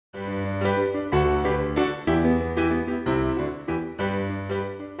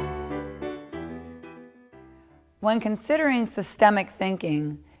When considering systemic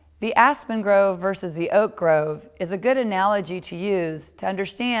thinking, the aspen grove versus the oak grove is a good analogy to use to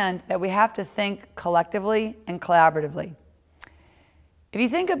understand that we have to think collectively and collaboratively. If you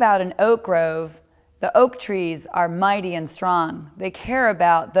think about an oak grove, the oak trees are mighty and strong. They care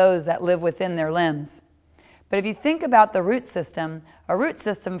about those that live within their limbs. But if you think about the root system, a root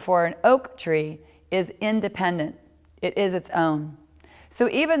system for an oak tree is independent. It is its own. So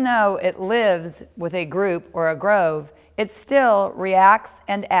even though it lives with a group or a grove, it still reacts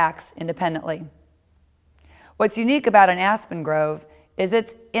and acts independently. What's unique about an aspen grove is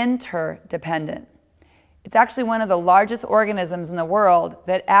it's interdependent. It's actually one of the largest organisms in the world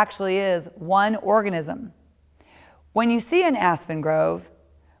that actually is one organism. When you see an aspen grove,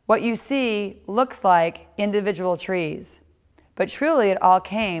 what you see looks like individual trees, but truly it all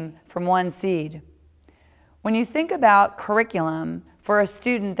came from one seed. When you think about curriculum for a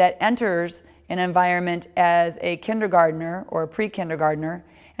student that enters an environment as a kindergartner or a pre-kindergartner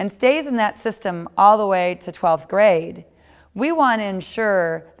and stays in that system all the way to 12th grade, we want to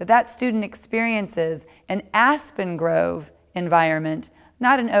ensure that that student experiences an aspen grove environment,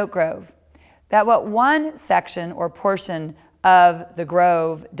 not an oak grove. That what one section or portion of the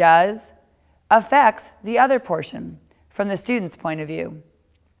grove does affects the other portion from the student's point of view.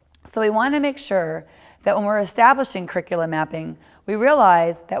 So we want to make sure that when we're establishing curriculum mapping, we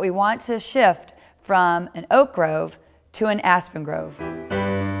realize that we want to shift from an oak grove to an aspen grove.